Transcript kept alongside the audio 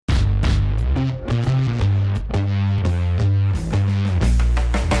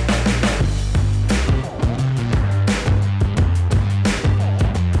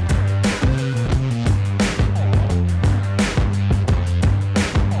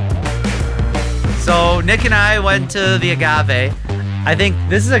So Nick and I went to the Agave. I think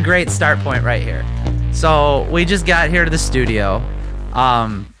this is a great start point right here. So we just got here to the studio.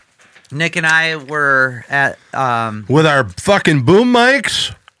 Nick and I were at... with our fucking boom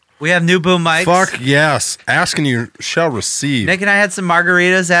mics? We have new boom mics. Fuck yes. Asking you shall receive. Nick and I had some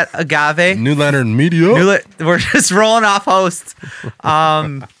margaritas at Agave. New Leonard Media. We're just rolling off hosts.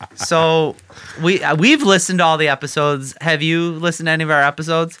 So we've listened to all the episodes. Have you listened to any of our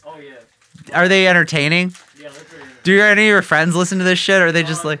episodes? Oh, yeah. Are they entertaining? Yeah, they're pretty entertaining. Do any of your friends listen to this shit, or are they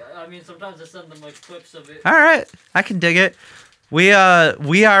just like... I mean, sometimes I send them, like, clips of it. All right. I can dig it. We are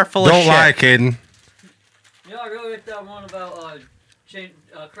full of shit. Don't lie, Caden. You know, I really like that one about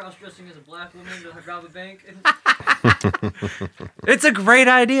cross-dressing as a black woman to rob a bank. It's a great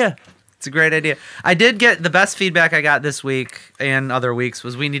idea. I did get the best feedback I got this week and other weeks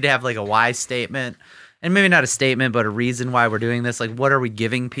was we need to have like a why statement, and maybe not a statement, but a reason why we're doing this. Like, what are we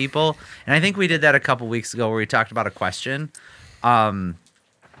giving people? And I think we did that a couple weeks ago where we talked about a question. But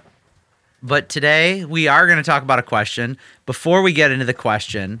today we are going to talk about a question. Before we get into the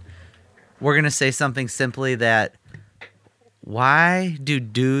question, we're going to say something simply that why do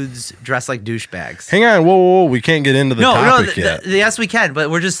dudes dress like douchebags? Hang on. Whoa. We can't get into the topic yet. Yes, we can, but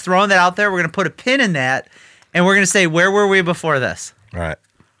we're just throwing that out there. We're going to put a pin in that, and we're going to say, where were we before this? All right.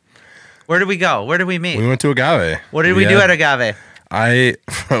 Where did we go? Where did we meet? We went to Agave. What did we do at Agave?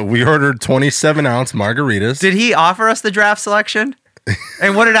 We ordered 27-ounce margaritas. Did he offer us the draft selection?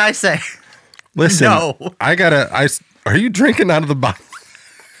 And what did I say? Listen, No. Are you drinking out of the bottle?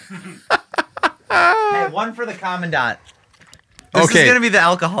 Hey, one for the commandant. This is going to be the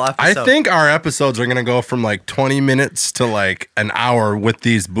alcohol episode. I think our episodes are going to go from like 20 minutes to like an hour with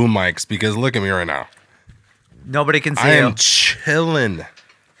these boom mics because look at me right now. Nobody can see I you. am chilling.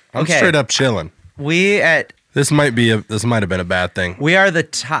 I'm Okay. straight up chilling. This might have been a bad thing. We are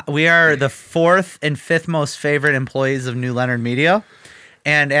the fourth and fifth most favorite employees of New Leonard Media.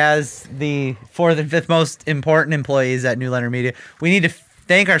 And as the fourth and fifth most important employees at New Leonard Media, we need to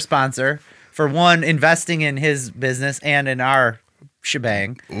thank our sponsor for, one, investing in his business and in our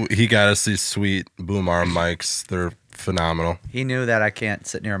shebang. He got us these sweet boom arm mics. They're phenomenal. He knew that I can't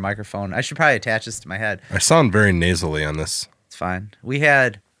sit near a microphone. I should probably attach this to my head. I sound very nasally on this. It's fine. We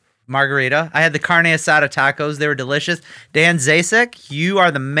had margarita. I had the carne asada tacos. They were delicious. Dan Zasek, you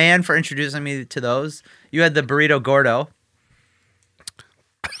are the man for introducing me to those. You had the burrito gordo.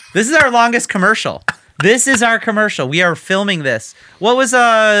 This is our longest commercial. This is our commercial. We are filming this. What was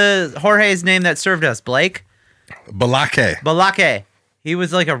Jorge's name that served us? Blake? Balake. He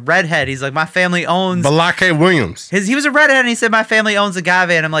was like a redhead. He's like, my family owns... Balake Williams. He was a redhead, and he said, my family owns Agave.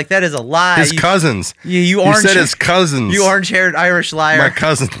 And I'm like, that is a lie. His cousins. You said his cousins. You orange-haired Irish liar. My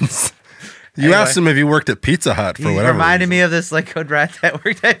cousins. You Anyway. asked him if he worked at Pizza Hut for whatever reminded reason. me of this like good rat that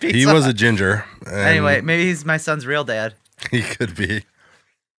worked at Pizza He Hut. was a ginger. Anyway, maybe he's my son's real dad. He could be.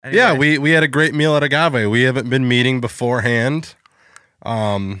 Anyway. Yeah, we had a great meal at Agave. We haven't been meeting beforehand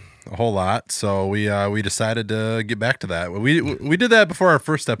a whole lot, so we decided to get back to that. We did that before our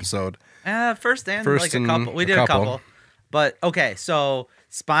first episode. First and like a couple. We did a couple. But okay, so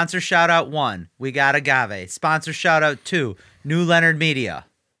sponsor shout out 1, we got Agave. Sponsor shout out 2, New Leonard Media,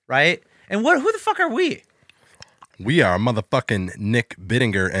 right? And who the fuck are we? We are motherfucking Nick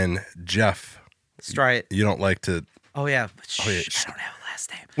Bittinger and Jeff. Straight. You don't like to... Oh yeah. Oh, yeah. I don't have a last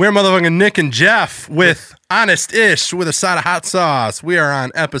name. We're motherfucking Nick and Jeff with Honest Ish with a side of hot sauce. We are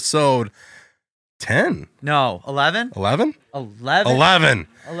on episode 10. No, 11? 11? 11? 11.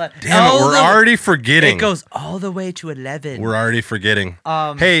 11. Damn it, we're already forgetting. It goes all the way to 11. We're already forgetting.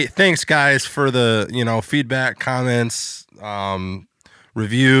 Hey, thanks guys for the, feedback, comments,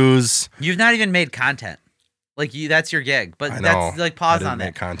 reviews. You've not even made content. Like that's your gig. But that's like pause on that.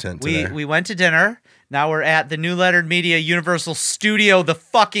 Make content today. We went to dinner. Now we're at the New Leonard Media Universal Studio, the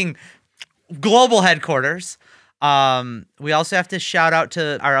fucking global headquarters. We also have to shout out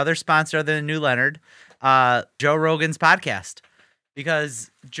to our other sponsor other than New Leonard, Joe Rogan's podcast. Because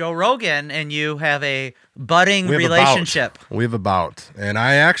Joe Rogan and you have a budding relationship. We have about. And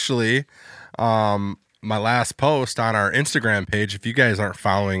I actually, my last post on our Instagram page, if you guys aren't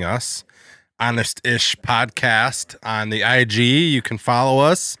following us, Honest Ish Podcast on the IG, you can follow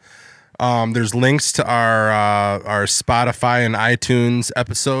us. There's links to our Spotify and iTunes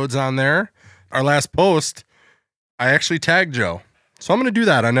episodes on there. Our last post, I actually tagged Joe. So I'm going to do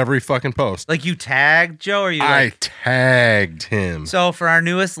that on every fucking post. Like you tagged Joe or you I tagged him. So for our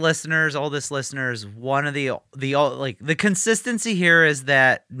newest listeners, oldest listeners, one of the consistency here is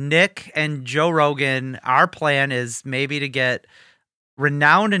that Nick and Joe Rogan, our plan is maybe to get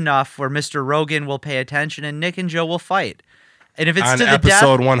renowned enough where Mr. Rogan will pay attention and Nick and Joe will fight. And if it's on to the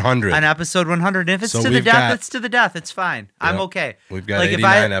episode death, 100. on episode 100, and if it's So to the we've death, got- it's to the death. It's fine. I'm okay. We've got like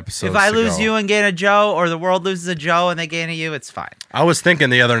 89 episodes If I to lose go. you and gain a Joe, or the world loses a Joe and they gain a you, it's fine. I was thinking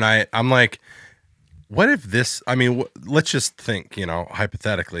the other night, I'm like, what if this, I mean, let's just think,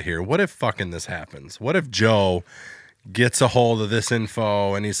 hypothetically here. What if fucking this happens? What if Joe gets a hold of this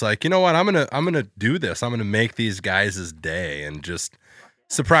info and he's like, you know what? I'm going to do this. I'm going to make these guys' day and just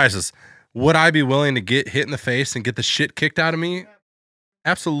surprise us. Would I be willing to get hit in the face and get the shit kicked out of me?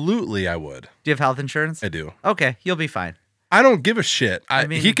 Absolutely, I would. Do you have health insurance? I do. Okay, you'll be fine. I don't give a shit. I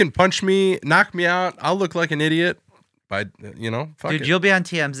mean- he can punch me, knock me out. I'll look like an idiot. Fuck Dude, it. you'll be on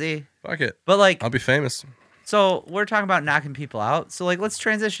TMZ. Fuck it. But like, I'll be famous. so we're talking about knocking people out. So like, let's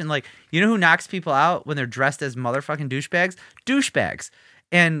transition. Like, you know who knocks people out when they're dressed as motherfucking douchebags? Douchebags.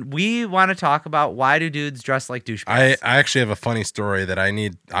 And we want to talk about why do dudes dress like douchebags? I actually have a funny story that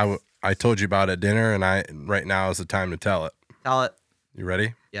I told you about at dinner, and right now is the time to tell it. Tell it. You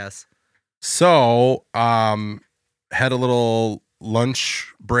ready? Yes. So, had a little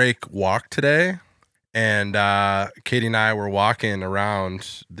lunch break walk today, and Katie and I were walking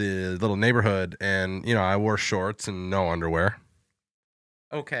around the little neighborhood, and I wore shorts and no underwear.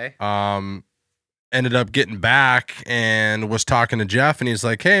 Okay. Ended up getting back and was talking to Jeff, and he's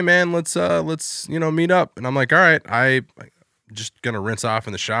like, "Hey man, let's meet up." And I'm like, "All right, I'm just gonna rinse off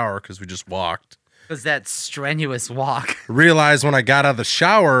in the shower because we just walked." Was that strenuous walk? Realized when I got out of the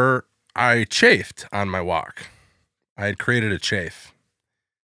shower, I chafed on my walk. I had created a chafe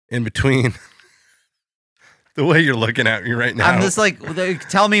in between. The way you're looking at me right now, I'm just like,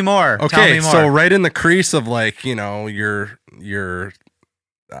 tell me more. Okay, Tell me more. so right in the crease of your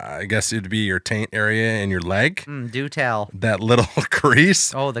I guess it'd be your taint area and your leg. Do tell. That little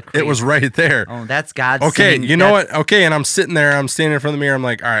crease. Oh, the crease. It was right there. Oh, that's God's Okay, saying you know what? Okay, and I'm sitting there. I'm standing in front of the mirror. I'm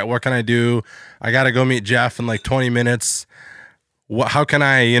like, all right, what can I do? I got to go meet Jeff in like 20 minutes. How can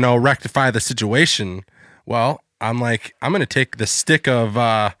I, rectify the situation? Well, I'm like, I'm going to take the stick of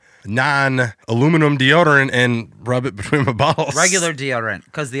non-aluminum deodorant and rub it between my balls. Regular deodorant,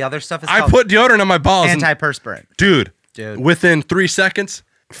 because the other stuff is I called put deodorant on my balls. and- antiperspirant. Dude, Dude. within 3 seconds,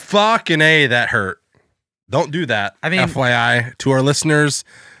 fucking A, that hurt. Don't do that. I mean- FYI, to our listeners,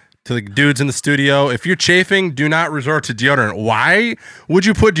 to the dudes in the studio, if you're chafing, do not resort to deodorant. Why would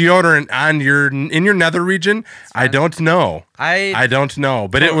you put deodorant on in your nether region? I don't know. I don't know.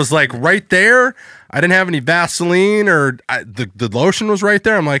 But it was like right there. I didn't have any Vaseline or the lotion was right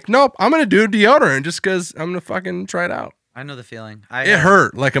there. I'm like, nope, I'm going to do deodorant just because I'm going to fucking try it out. I know the feeling. It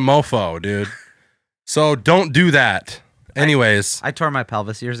hurt like a mofo, dude. So don't do that. Anyways. I tore my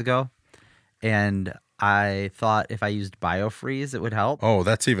pelvis years ago, and I thought if I used BioFreeze, it would help. Oh,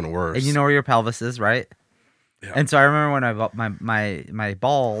 that's even worse. And you know where your pelvis is, right? Yeah. And so I remember when my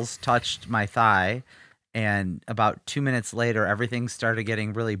balls touched my thigh, and about 2 minutes later, everything started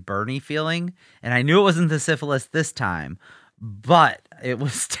getting really burny feeling. And I knew it wasn't the syphilis this time, but it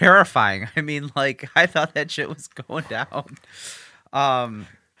was terrifying. I mean, like, I thought that shit was going down.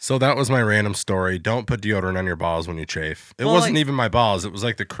 So that was my random story. Don't put deodorant on your balls when you chafe. It Well, wasn't like- even my balls. It was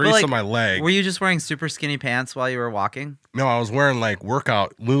like the crease of my leg. Were you just wearing super skinny pants while you were walking? No, I was wearing like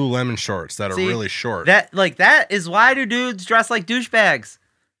workout Lululemon shorts that See, are really short. That is why do dudes dress like douchebags?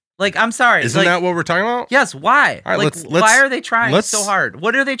 Like, I'm sorry. Isn't that what we're talking about? Yes, why? All right, like, let's- why are they trying let's- so hard?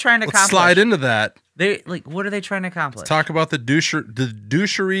 What are they trying to Let's accomplish? slide into that. What are they trying to accomplish? Talk about the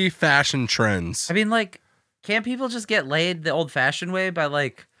douchery fashion trends. I mean, like, can't people just get laid the old-fashioned way by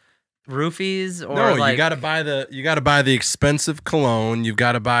like roofies or No, like? you gotta buy the expensive cologne. You've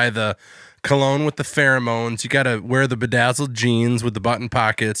got to buy the cologne with the pheromones. You gotta wear the bedazzled jeans with the button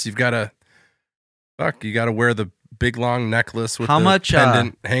pockets. You gotta wear the big long necklace with How the much,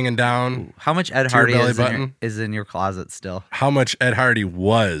 pendant hanging down. How much Ed to your Hardy belly is button? in your closet still? How much Ed Hardy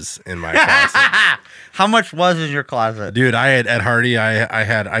was in my closet. How much was in your closet? Dude, I had Ed Hardy.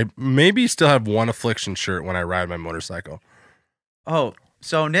 I maybe still have one Affliction shirt when I ride my motorcycle. Oh,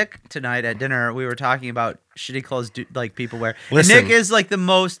 so Nick tonight at dinner we were talking about shitty clothes like people wear. And Listen, Nick is like the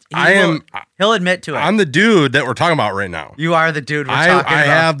most. He'll admit to it. I'm the dude that we're talking about right now. You are the dude we're I talking about.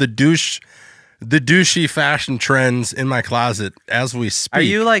 have the douchey fashion trends in my closet as we speak. Are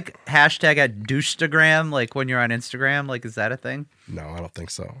you like hashtag at douchestagram, like when you're on Instagram? Like, is that a thing? No, I don't think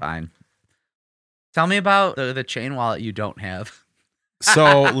so. Fine. Tell me about the chain wallet you don't have.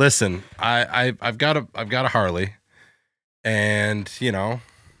 So listen, I've got a Harley, and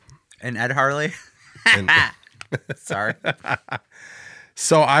And Ed Harley. and, Sorry.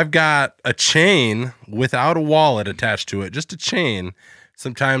 so I've got a chain without a wallet attached to it, just a chain.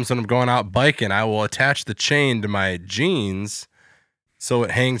 Sometimes when I'm going out biking, I will attach the chain to my jeans so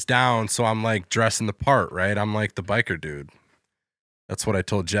it hangs down. So I'm like dressing the part, right? I'm like the biker dude. That's what I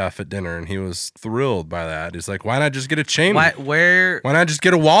told Jeff at dinner, and he was thrilled by that. He's like, why not just get a chain? Why not just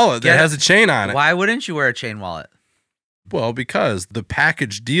get a wallet that has a chain on it? Why wouldn't you wear a chain wallet? Well, because the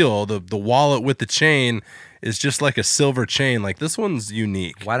package deal, the wallet with the chain is just like a silver chain. Like, this one's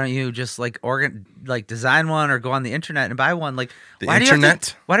unique. Why don't you just design one or go on the internet and buy one? Like, why do you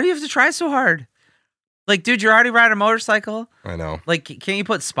have to try so hard? Like, dude, you're already riding a motorcycle. I know. Like, can't you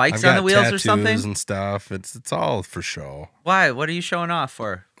put spikes on the wheels or something? And stuff. It's all for show. Why? What are you showing off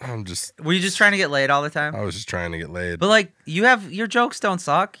for? Were you just trying to get laid all the time? I was just trying to get laid. But like, your jokes don't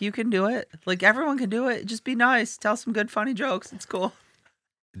suck. You can do it. Like, everyone can do it. Just be nice. Tell some good, funny jokes. It's cool.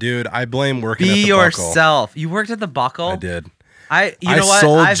 Dude, I blame working at the Be Buckle. yourself. You worked at the Buckle? I did. I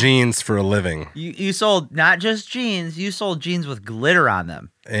sold jeans for a living. You sold not just jeans. You sold jeans with glitter on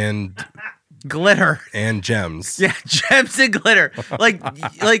them. And glitter and gems. Yeah, gems and glitter. Like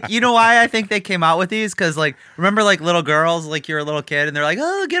you know why I think they came out with these? Because like, remember like little girls, like you're a little kid and they're like,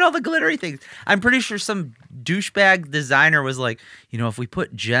 oh, get all the glittery things. I'm pretty sure some douchebag designer was like, if we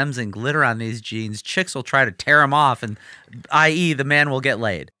put gems and glitter on these jeans, chicks will try to tear them off, and i.e. the man will get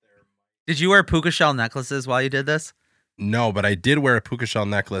laid. Did you wear puka shell necklaces while you did this? No, but I did wear a puka shell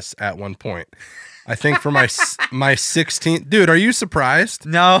necklace at one point. I think for my 16th. Dude, are you surprised?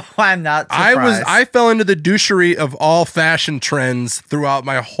 No, I'm not surprised. I fell into the douchery of all fashion trends throughout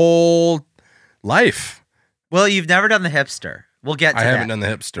my whole life. Well, you've never done the hipster. We'll get to that. I haven't done the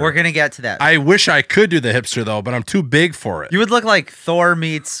hipster. We're going to get to that. I wish I could do the hipster, though, but I'm too big for it. You would look like Thor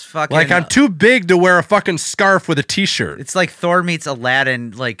meets fucking... Like, I'm too big to wear a fucking scarf with a t-shirt. It's like Thor meets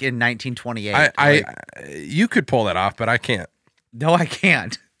Aladdin, like, in 1928. You could pull that off, but I can't. No, I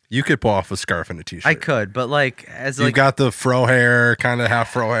can't. You could pull off a scarf and a t-shirt. I could, but like you got the fro hair, kind of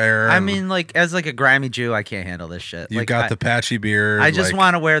half fro hair. I mean, like as like a grimy Jew, I can't handle this shit. You got the patchy beard. I just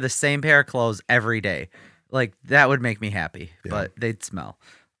want to wear the same pair of clothes every day. Like that would make me happy, but they'd smell.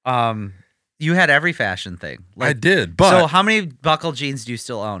 You had every fashion thing. Like, I did, but so how many Buckle jeans do you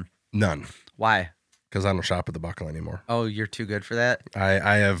still own? None. Why? Because I don't shop at the Buckle anymore. Oh, you're too good for that.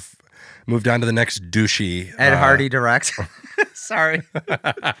 I have moved on to the next douchey. Ed Hardy directs. Sorry.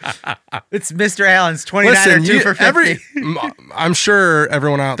 It's Mr. Allen's 29 or 2 for 50. I'm sure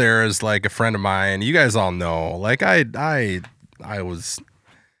everyone out there is like a friend of mine. You guys all know. Like I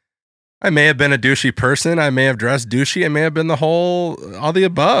may have been a douchey person. I may have dressed douchey. I may have been all the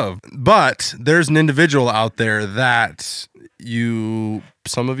above. But there's an individual out there that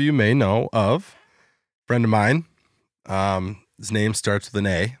some of you may know of. Friend of mine. His name starts with an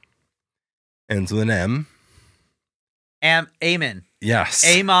A. Ends with an M. Amen. Yes.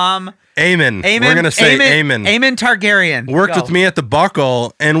 Amon. Amen. We're going to say Amen. Amen Targaryen. Worked with me at the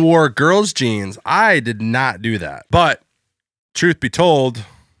Buckle and wore girls' jeans. I did not do that. But truth be told,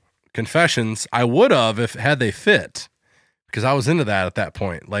 confessions, I would have had they fit. Because I was into that at that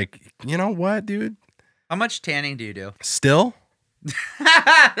point. Like, you know what, dude? How much tanning do you do? Still?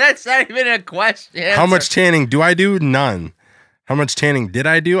 That's not even a question. How much tanning do I do? None. How much tanning did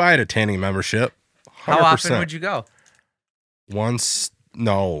I do? I had a tanning membership. 100%. How often would you go?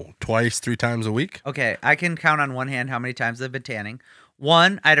 Twice, 3 times a week. Okay, I can count on one hand how many times I've been tanning.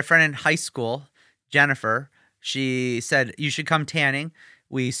 One, I had a friend in high school, Jennifer. She said, you should come tanning.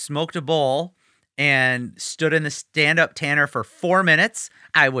 We smoked a bowl and stood in the stand-up tanner for 4 minutes.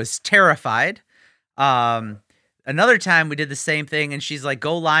 I was terrified. Another time we did the same thing, and she's like,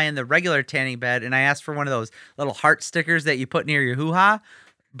 go lie in the regular tanning bed. And I asked for one of those little heart stickers that you put near your hoo-ha,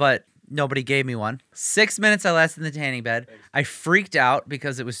 but nobody gave me one. 6 minutes I lasted in the tanning bed. I freaked out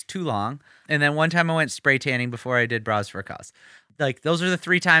because it was too long. And then one time I went spray tanning before I did Bras for a Cause. Like, those are the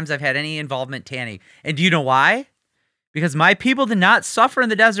 3 times I've had any involvement tanning. And do you know why? Because my people did not suffer in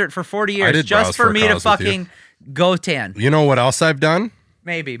the desert for 40 years just for me to fucking go tan. You know what else I've done?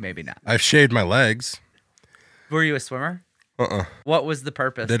 Maybe not. I've shaved my legs. Were you a swimmer? What was the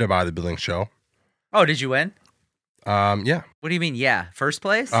purpose? Did a bodybuilding show. Oh, did you win? Yeah. What do you mean, yeah? First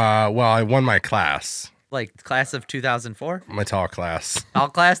place? Well, I won my class. Like class of 2004? My tall class. Tall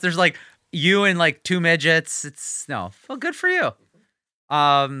class? There's like you and like 2 midgets. Well, good for you.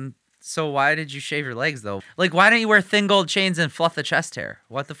 So why did you shave your legs though? Like, why don't you wear thin gold chains and fluff the chest hair?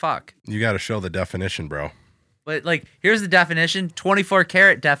 What the fuck? You got to show the definition, bro. But like, here's the definition, 24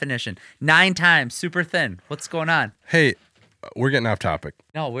 karat definition, 9 times, super thin. What's going on? Hey, we're getting off topic.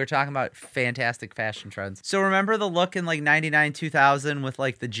 No, we're talking about fantastic fashion trends. So remember the look in like 99, 2000 with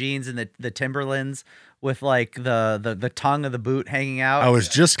like the jeans and the Timberlands with like the tongue of the boot hanging out? I was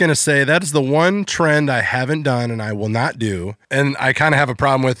just going to say that is the one trend I haven't done and I will not do. And I kind of have a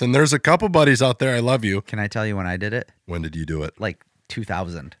problem with, and there's a couple buddies out there, I love you. Can I tell you when I did it? When did you do it? Like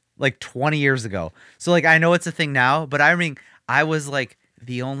 2000. Like 20 years ago. So like I know it's a thing now, but I mean I was like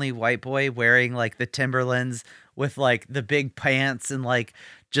the only white boy wearing like the Timberlands with like the big pants and like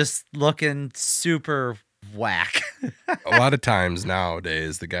just looking super whack. A lot of times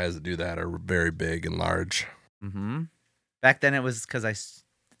nowadays, the guys that do that are very big and large. Mm-hmm. Back then it was because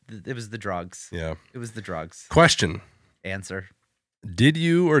it was the drugs. Yeah. It was the drugs. Question. Answer. Did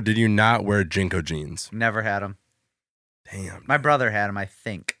you or did you not wear Jinko jeans? Never had them. Damn. My brother had them, I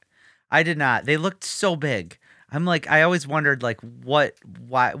think. I did not. They looked so big. I'm like, I always wondered, like,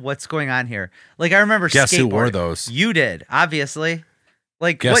 what's going on here? Like, I remember Guess who wore skateboarding. those? You did, obviously.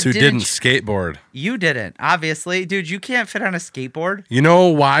 Like, Guess what who didn't skateboard? You didn't, obviously. Dude, you can't fit on a skateboard. You know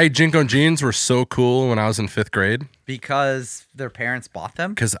why Jinko jeans were so cool when I was in 5th grade? Because their parents bought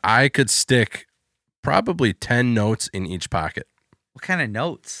them? Because I could stick probably 10 notes in each pocket. What kind of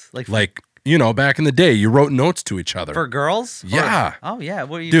notes? Like, back in the day, you wrote notes to each other. for girls? Yeah. Oh, yeah.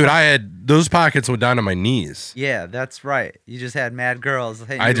 What are you? Dude, I had those pockets went down to my knees. Yeah, that's right. You just had mad girls.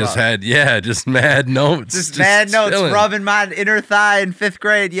 hitting I you just up. had, just mad notes. Just mad notes chilling. rubbing my inner thigh in 5th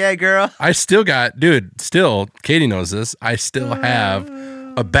grade. Yeah, girl. I still got, Katie knows this. I still have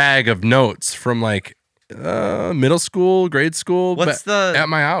a bag of notes from like middle school, grade school. At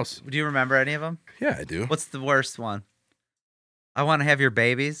my house? Do you remember any of them? Yeah, I do. What's the worst one? I want to have your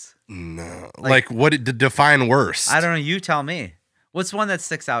babies. No. Like what did define worst? I don't know. You tell me. What's one that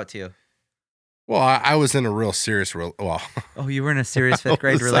sticks out to you? Well, I was in a real serious, well. Oh, you were in a serious 5th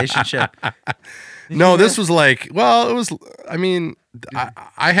grade relationship. No, this was like, well, it was, I mean,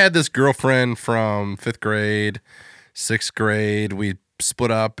 I had this girlfriend from 5th grade, 6th grade. We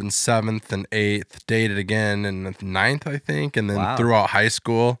split up in 7th and 8th, dated again in the 9th, I think, and then throughout high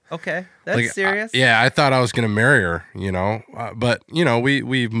school. Okay, that's serious. I thought I was going to marry her, but,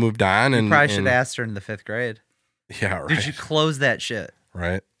 we've moved on. And probably should have asked her in the 5th grade. Yeah, right. Did you close that shit?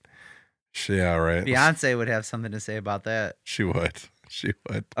 Right. Yeah, right. Beyonce would have something to say about that. She would.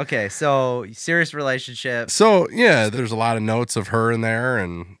 Okay, so serious relationship. So, yeah, there's a lot of notes of her in there,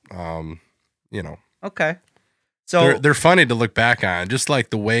 and, Okay. So they're funny to look back on, just like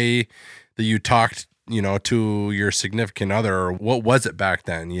the way that you talked, to your significant other, or what was it back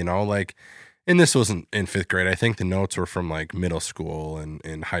then, and this wasn't in 5th grade. I think the notes were from like middle school and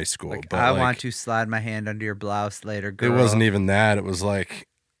in high school. Like, but I want to slide my hand under your blouse later, girl. It wasn't even that. It was like,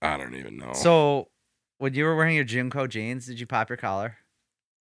 I don't even know. So when you were wearing your Jinko jeans, did you pop your collar?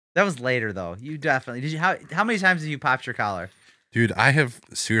 That was later though. You definitely did. How many times have you popped your collar? Dude, I have,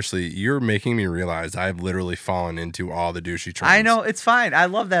 seriously, you're making me realize I've literally fallen into all the douchey trends. I know, it's fine. I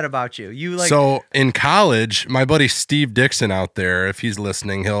love that about you. So in college, my buddy Steve Dixon out there, if he's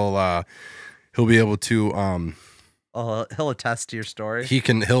listening, he'll be able to he'll attest to your story.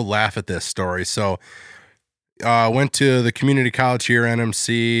 He'll laugh at this story. So went to the community college here,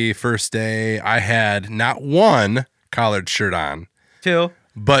 NMC, first day. I had not one collared shirt on.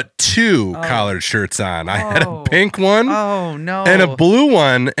 But two collared shirts on. I had a pink one and a blue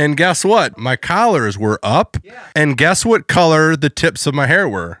one. And guess what? My collars were up. Yeah. And guess what color the tips of my hair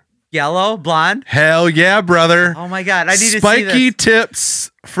were? Yellow, blonde. Hell yeah, brother. Oh my God. I need to see this. Spiky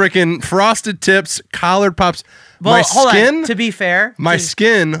tips, freaking frosted tips, collared pops. Well, my skin, on. To be fair, my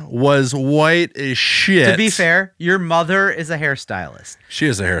skin was white as shit. To be fair, your mother is a hairstylist. She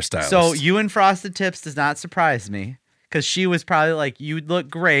is a hairstylist. So you and frosted tips does not surprise me. Because she was probably like, you look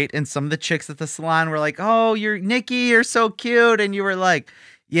great. And some of the chicks at the salon were like, oh, Nikki, you're so cute. And you were like,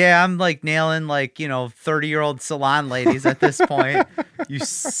 yeah, I'm like nailing 30-year-old salon ladies at this point. You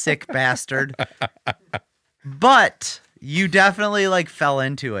sick bastard. But you definitely fell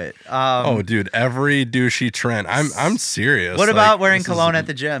into it. Dude, every douchey trend. I'm serious. What about wearing cologne at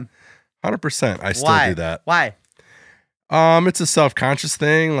the gym? 100%. I still do that. Why? It's a self-conscious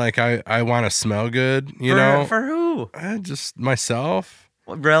thing. Like I want to smell good, For who? Just myself.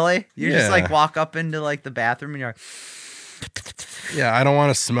 Really? You just walk up into the bathroom and you're like, yeah, I don't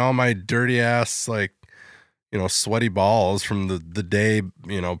want to smell my dirty ass sweaty balls from the day,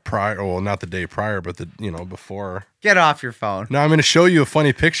 prior. Well, not the day prior, but the before. Get off your phone. No, I'm going to show you a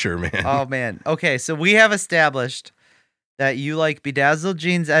funny picture, man. Oh man. Okay, so we have established that you like bedazzled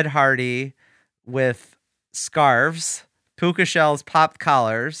jeans Ed Hardy with scarves, puka shells, popped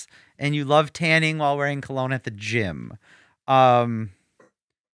collars, and you love tanning while wearing cologne at the gym.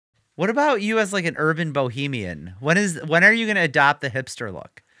 What about you as an urban bohemian? When are you going to adopt the hipster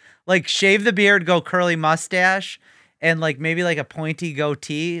look? Shave the beard, go curly mustache, and maybe a pointy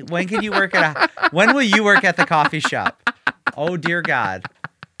goatee. When can you work when will you work at the coffee shop? Oh dear God.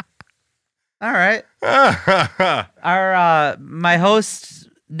 All right. My host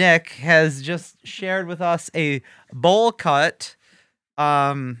Nick has just shared with us a bowl cut.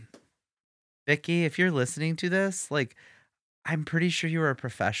 Vicky, if you're listening to this, I'm pretty sure you were a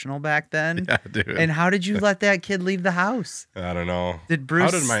professional back then. Yeah, dude. And how did you let that kid leave the house? I don't know. Did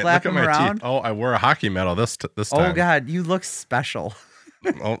Bruce slap look him at my around? teeth? Oh, I wore a hockey medal this time. Oh God, you look special.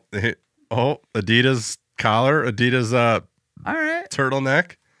 Adidas collar, Adidas All right.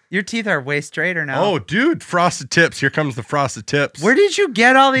 turtleneck. Your teeth are way straighter now. Oh, dude, frosted tips. Here comes the frosted tips. Where did you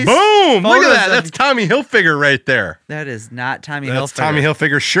get all these? Boom! Look at photos that. of- That's Tommy Hilfiger right there. That is not Tommy Hilfiger. That's Tommy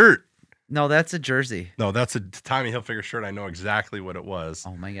Hilfiger shirt. No, that's a jersey. No, that's a Tommy Hilfiger shirt. I know exactly what it was.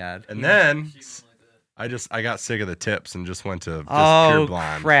 Oh my God. And then I got sick of the tips and just went to just pure Oh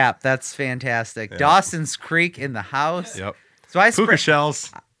blonde. crap, that's fantastic. Yeah. Dawson's Creek in the house. Yep. So I Puka sprayed.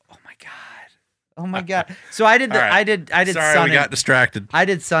 shells. Oh my God. So I did the All right. I did Sorry, sun we got distracted. I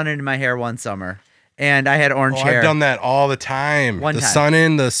did sun in my hair one summer, and I had orange Oh, hair. I've done that all the time. One the time. sun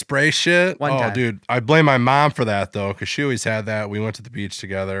in, the spray shit. One oh, time. dude. I blame my mom for that, though, because she always had that. We went to the beach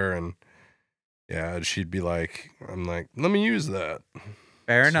together, and yeah, she'd be like, I'm like, let me use that.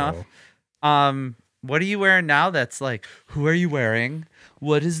 Fair enough. What are you wearing now? That's like, who are you wearing?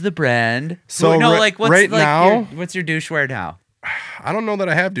 What is the brand? So no, ri- like what's right like now- what's your douche wear now? I don't know that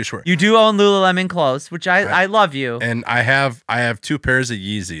I have douchewear. You do own Lululemon clothes, which I love you. And I have 2 pairs of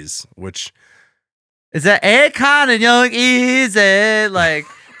Yeezys, which Is that Akon and Young Easy like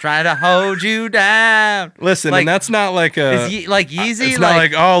trying to hold you down? listen, Like, and that's not like a like Yeezy? it's not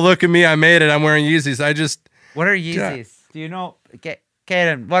like, oh, look at me, I made it. I'm wearing Yeezys. I just what are Yeezys? Do you know,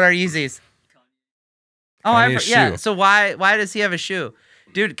 Kaden? What are Yeezys? Oh, Kanye's yeah. shoe. So why does he have a shoe,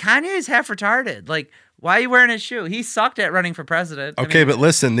 dude? Kanye's half retarded. Like, why are you wearing his shoe? He sucked at running for president. I okay, mean, but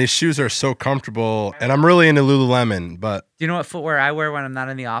listen, these shoes are so comfortable, and I'm really into Lululemon, but do you know what footwear I wear when I'm not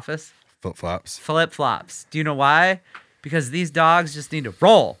in the office? flip flops. Flip flops. Do you know why? Because these dogs just need to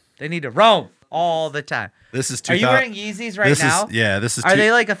roll. They need to roam all the time. This is Are 2000. you wearing Yeezys right now? This is Are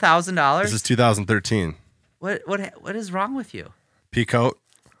they like $1,000? This is 2013. What is wrong with you? Peacoat,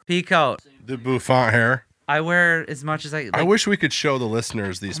 Peacoat. the bouffant hair. I wear as much as I. Like, I wish we could show the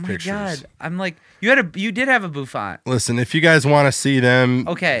listeners these oh my pictures. God. I'm like, you did have a bouffant. Listen, if you guys want to see them,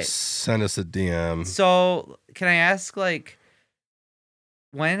 Okay. send us a DM. So can I ask, like,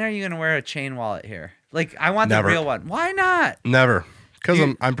 when are you gonna wear a chain wallet here? Like, I want Never. the real one. Why not? Never, because Do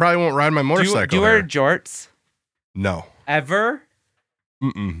you- I probably won't ride my motorcycle. Do you wear here. jorts No. ever?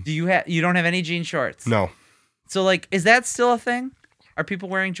 Mm-mm. You don't have any jean shorts? No. So like, is that still a thing? Are people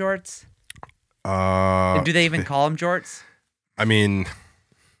wearing jorts? And do they even call them jorts? I mean,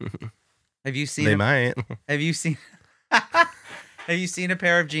 Have you seen? they might. Have you seen? Have you seen a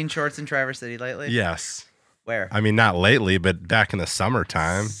pair of jean shorts in Traverse City lately? Yes. Where? I mean, not lately, but back in the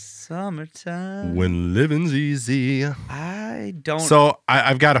summertime Summertime. when living's easy. I don't. So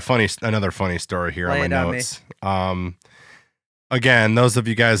I've got another funny story here Lay on it my on me. notes. Again, those of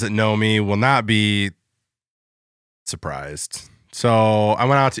you guys that know me will not be surprised. So I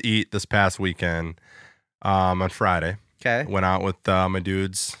went out to eat this past weekend on Friday. Okay. Went out with my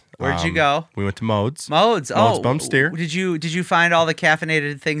dudes. Where'd you go? We went to Modes. Modes. Modes Oh, Bum Steer. Did you find all the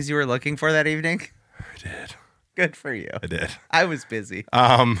caffeinated things you were looking for that evening? I did. Good for you. I did. I was busy.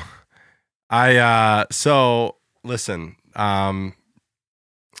 So listen,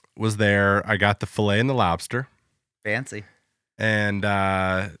 was there. I got the filet and the lobster. Fancy. And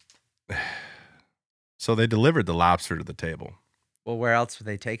so they delivered the lobster to the table. Well, where else would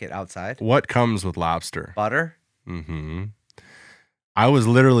they take it? Outside? What comes with lobster? Butter? Mm-hmm. I was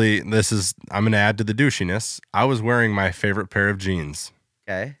literally, I'm going to add to the douchiness. I was wearing my favorite pair of jeans.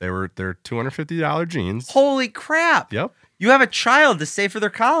 Okay. They're $250 jeans. Holy crap. Yep. You have a child to save for their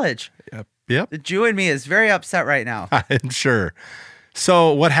college. Yep. The Jew in me is very upset right now. I'm sure.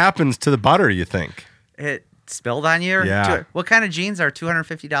 So what happens to the butter, you think? It spilled on you? Yeah. What kind of jeans are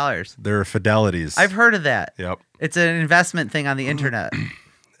 $250? They're fidelities. I've heard of that. Yep. It's an investment thing on the internet.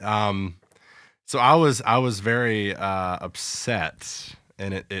 So I was very upset,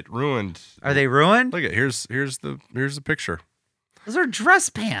 and it ruined. Are they ruined? Look at here's the picture. Those are dress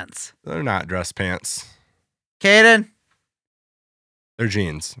pants. They're not dress pants. Caden? They're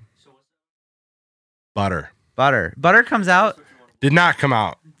jeans. Butter Butter comes out. did not come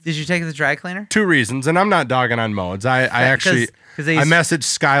out. Did you take it to the dry cleaner? 2 reasons, and I'm not dogging on Modes. I actually 'cause I messaged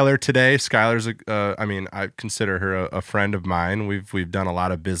Skylar today. Skylar's I consider her a friend of mine. We've done a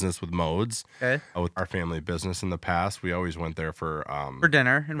lot of business with Modes. Okay. With our family business in the past. We always went there for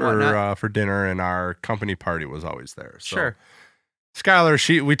dinner and whatnot. for dinner, and our company party was always there. So Sure.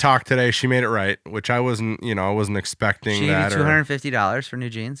 Skylar, we talked today. She made it right, which I wasn't expecting She gave that. you $250 for new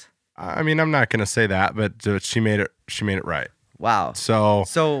jeans. I mean, I'm not going to say that, but she made it right. Wow.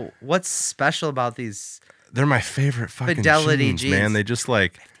 So what's special about these? they're my favorite fucking Fidelity jeans, man. jeans. They just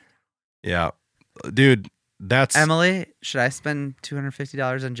yeah, dude. that's Emily, should I spend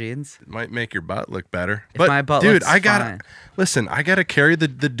 $250 on jeans? it might make your butt look better. If But my butt dude, looks I gotta fine. listen. I gotta carry the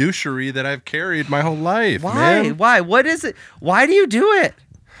douchery that I've carried my whole life. Why? Man. Why? What is it? Why do you do it?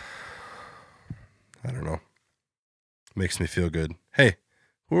 I don't know. Makes me feel good. Hey,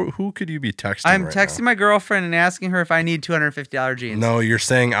 who could you be texting? I'm right texting now? my girlfriend and asking her if I need $250 jeans. No, you're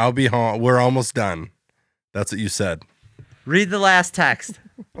saying I'll be home. We're almost done. That's what you said. Read the last text.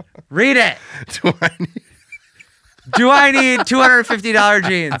 Read it. Do I need? Do I need $250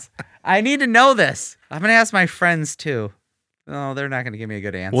 jeans? I need to know this. I'm going to ask my friends too. No, they're not going to give me a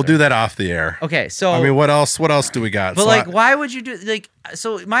good answer. We'll do that off the air. Okay, so I mean, what else? What else do we got? but So like, why would you do like?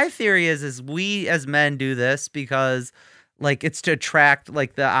 So my theory is we as men do this because like it's to attract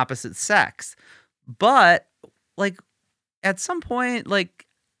like the opposite sex, but like at some point, like,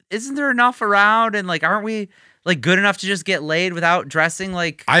 isn't there enough around, and like, aren't we like good enough to just get laid without dressing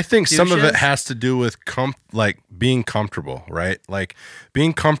like? I think some of it douches? has to do with like being comfortable, right? Like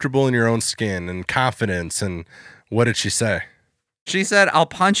being comfortable in your own skin and confidence. And what did she say? She said, "I'll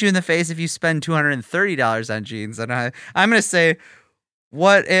punch you in the face if you spend $230 on jeans." And I'm gonna say,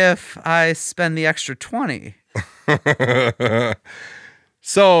 "What if I spend the extra 20?"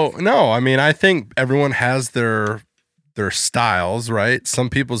 So no, I mean, I think everyone has their styles, right? Some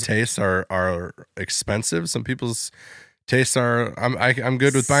people's tastes are expensive. Some people's tastes are. I'm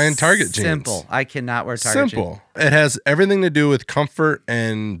good with buying Target jeans. Simple. I cannot wear Target jeans. Simple. It has everything to do with comfort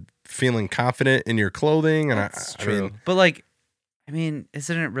and feeling confident in your clothing. And That's I true. mean, But like, I mean,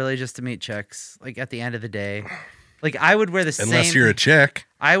 isn't it really just to meet chicks? Like at the end of the day, like I would wear the same. unless you're a chick,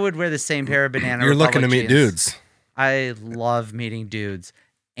 I would wear the same pair of Banana. you're looking to Republic meet jeans. dudes. I love meeting dudes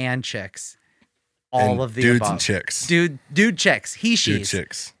and chicks. All And of the dudes above. and chicks. Dude chicks. He, Dude she's.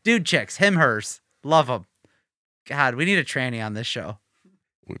 chicks. Dude chicks. Him, hers. Love them. God, we need a tranny on this show.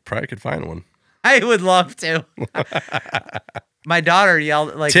 We probably could find one. I would love to. My daughter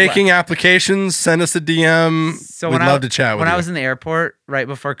yelled like Taking applications, send us a DM. So We'd when love to chat with when you. I was in the airport right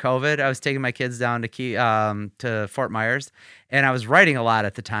before COVID, I was taking my kids down to Fort Myers, and I was writing a lot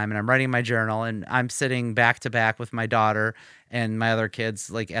at the time, and I'm writing my journal, and I'm sitting back to back with my daughter and my other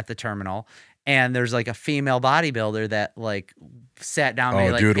kids like at the terminal, and there's like a female bodybuilder that like sat down maybe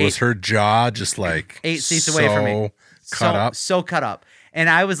Oh, like dude, eight, was her jaw just like 8 seats away from me. Cut up. So cut up. And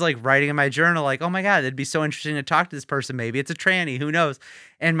I was like writing in my journal, like, oh my God, it'd be so interesting to talk to this person. Maybe it's a tranny, who knows?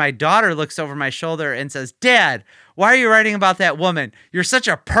 And my daughter looks over my shoulder and says, "Dad, why are you writing about that woman? You're such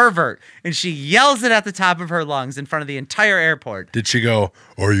a pervert." And she yells it at the top of her lungs in front of the entire airport. Did she go,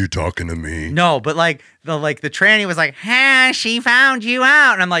 "Are you talking to me?" No, but like the tranny was like, "Ha, she found you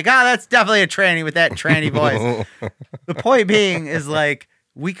out." And I'm like, "Oh, that's definitely a tranny with that tranny voice." The point being is like,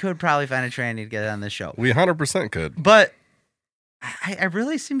 we could probably find a tranny to get on this show. We 100% could. But I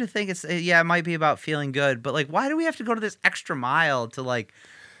really seem to think it might be about feeling good, but like, why do we have to go to this extra mile to like,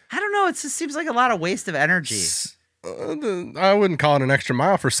 I don't know. It just seems like a lot of waste of energy. I wouldn't call it an extra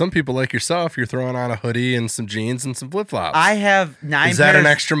mile. For some people like yourself, you're throwing on a hoodie and some jeans and some flip-flops. I have 9 Is that pairs.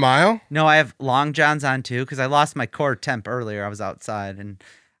 an extra mile? No, I have long johns on too, because I lost my core temp earlier. I was outside, and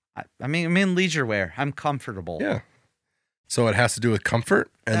I'm in leisure wear. I'm comfortable. Yeah. So it has to do with comfort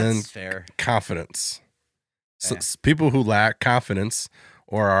and That's then fair. confidence. So Yeah. people who lack confidence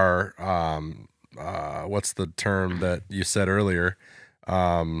or are, what's the term that you said earlier,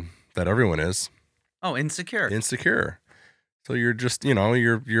 that everyone is? Oh, insecure. Insecure. So you're just,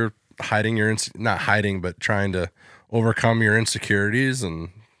 you're hiding your, not hiding, but trying to overcome your insecurities. And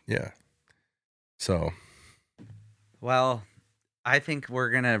yeah. So. Well, I think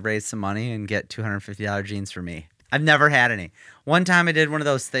we're going to raise some money and get $250 jeans for me. I've never had any. One time I did one of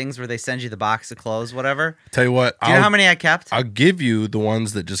those things where they send you the box of clothes, whatever. Tell you what. Do you know how many I kept? I'll give you the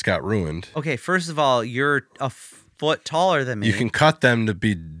ones that just got ruined. Okay, first of all, you're a foot taller than me. You can cut them to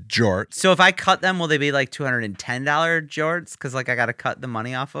be jorts. So if I cut them, will they be like $210 jorts? Because like I got to cut the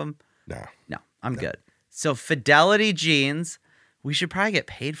money off them? No, I'm good. So Fidelity jeans, we should probably get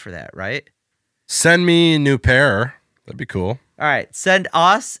paid for that, right? Send me a new pair. That'd be cool. All right, send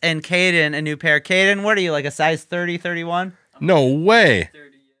us and Caden a new pair. Caden, what are you, like a size 30, 31? No way.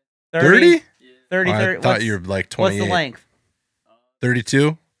 30, 30? 30, Oh, 30. I thought you were like What's 28. the length?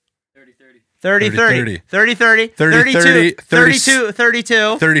 32? 30, 30. 30, 30. 30, 30. 30, 32, 30, 32,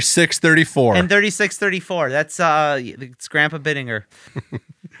 32. 36, 34. And 36, 34. That's it's Grandpa Bittinger.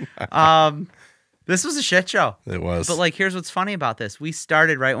 This was a shit show. It was. But like, here's what's funny about this. We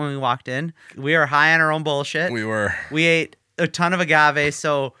started right when we walked in. We are high on our own bullshit. we were. We ate a ton of agave.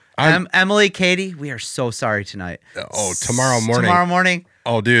 So Emily, Katie, we are so sorry tonight. Oh, tomorrow morning. Tomorrow morning,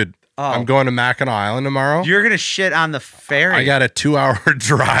 Oh, dude. Oh. I'm going to Mackinac Island tomorrow. you're gonna shit on the ferry. I got a 2-hour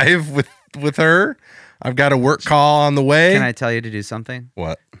drive with her. I've got a work call on the way. Can I tell you to do something?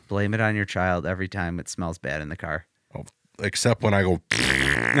 What? Blame it on your child every time it smells bad in the car. Oh, except when I go.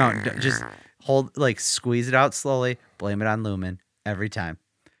 No, just squeeze it out slowly. Blame it on Lumen every time.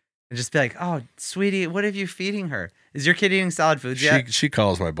 And just be like, oh, sweetie, what have you feeding her? Is your kid eating solid foods yet? She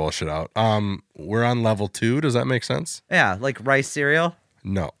calls my bullshit out. We're on level 2. Does that make sense? Yeah, like rice cereal.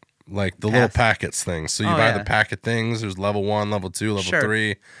 No, like the little packets things. So you buy the packet things. There's level 1, level 2, level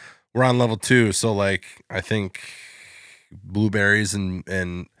 3. We're on level 2. So like I think blueberries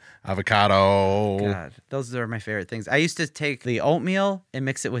and avocado. God, those are my favorite things. I used to take the oatmeal and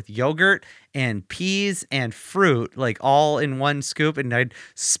mix it with yogurt and peas and fruit, like all in one scoop, and I'd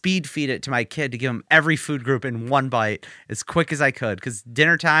speed feed it to my kid to give him every food group in one bite as quick as I could. Because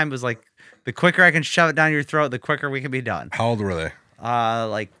dinner time was like, the quicker I can shove it down your throat, the quicker we can be done. How old were they?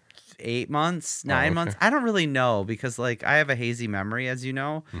 Like 8 months, 9 months. I don't really know because like I have a hazy memory, as you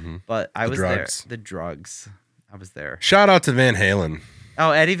know. But I was there. The drugs. I was there. Shout out to Van Halen.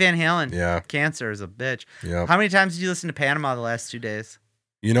 Oh, Eddie Van Halen. Yeah. Cancer is a bitch. Yep. How many times did you listen to Panama the last 2 days?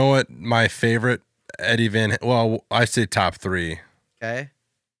 You know what? My favorite Eddie Van. Well, I say top 3. Okay.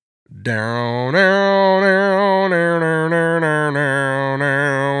 Down.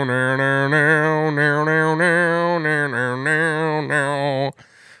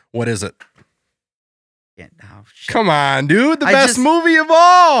 What is it? Yeah, oh, shit. Come on, dude. The best movie of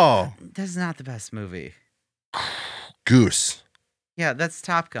all. That's not the best movie. Goose. Yeah, that's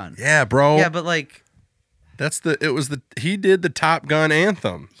Top Gun. Yeah, bro. Yeah, but like he did the Top Gun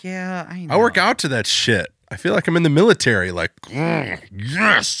anthem. Yeah, I know. I work out to that shit. I feel like I'm in the military, like,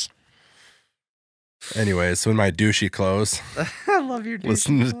 yes. Anyways, when my douchey clothes. I love your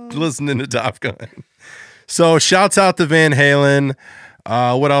douchey listening to Top Gun. So shouts out to Van Halen.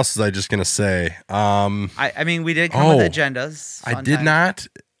 What else was I just gonna say? I mean, we did come with agendas.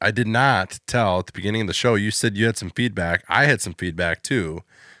 I did not tell at the beginning of the show. You said you had some feedback. I had some feedback too.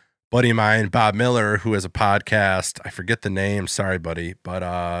 Buddy of mine, Bob Miller, who has a podcast. I forget the name. Sorry, buddy, but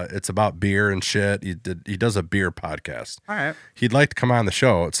it's about beer and shit. He does a beer podcast. All right. He'd like to come on the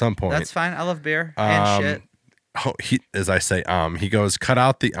show at some point. That's fine. I love beer and shit. Oh, as I say, he goes, cut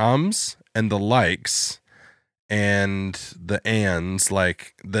out the ums and the likes and the ands,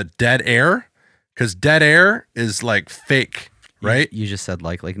 like the dead air, because dead air is like fake. Right? You just said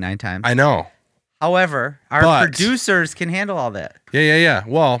like 9 times. I know. However, our producers can handle all that. Yeah.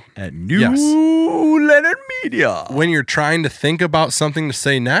 Well, at New Leonard Media. When you're trying to think about something to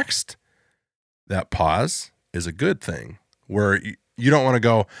say next, that pause is a good thing. Where you don't want to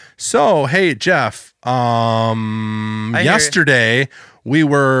go, so, hey, Jeff, yesterday we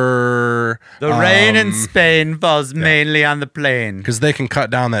were... The rain in Spain falls mainly on the plain. Because they can cut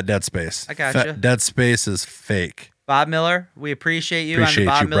down that dead space. I gotcha. Dead space is fake. Bob Miller, we appreciate you on the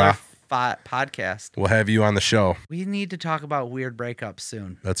Bob Miller podcast. We'll have you on the show. We need to talk about weird breakups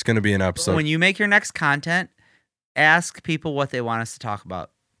soon. That's going to be an episode. When you make your next content, ask people what they want us to talk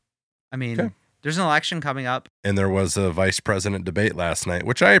about. I mean, there's an election coming up. And there was a vice president debate last night,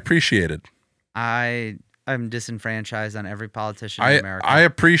 which I appreciated. I'm disenfranchised on every politician in America. I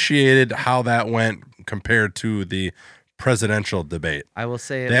appreciated how that went compared to the presidential debate. I will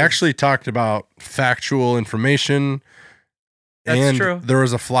say they actually talked about factual information. That's true. There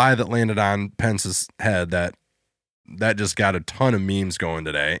was a fly that landed on Pence's head that just got a ton of memes going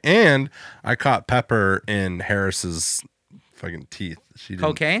today. And I caught pepper in Harris's fucking teeth. She didn't,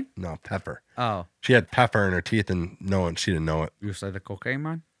 cocaine? No, pepper. Oh. She had pepper in her teeth and she didn't know it. You said the cocaine,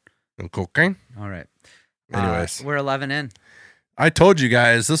 man? And cocaine? All right. Anyways. We're 11 in. I told you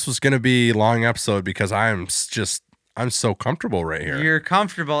guys this was going to be a long episode because I'm so comfortable right here. You're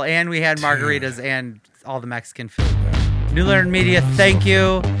comfortable, and we had margaritas and all the Mexican food. New Leonard Media, thank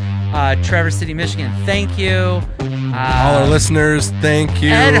you. Traverse City, Michigan, thank you. All our listeners, thank you.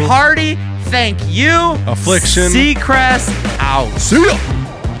 Ed Hardy, thank you. Affliction. Seacrest, out. See ya.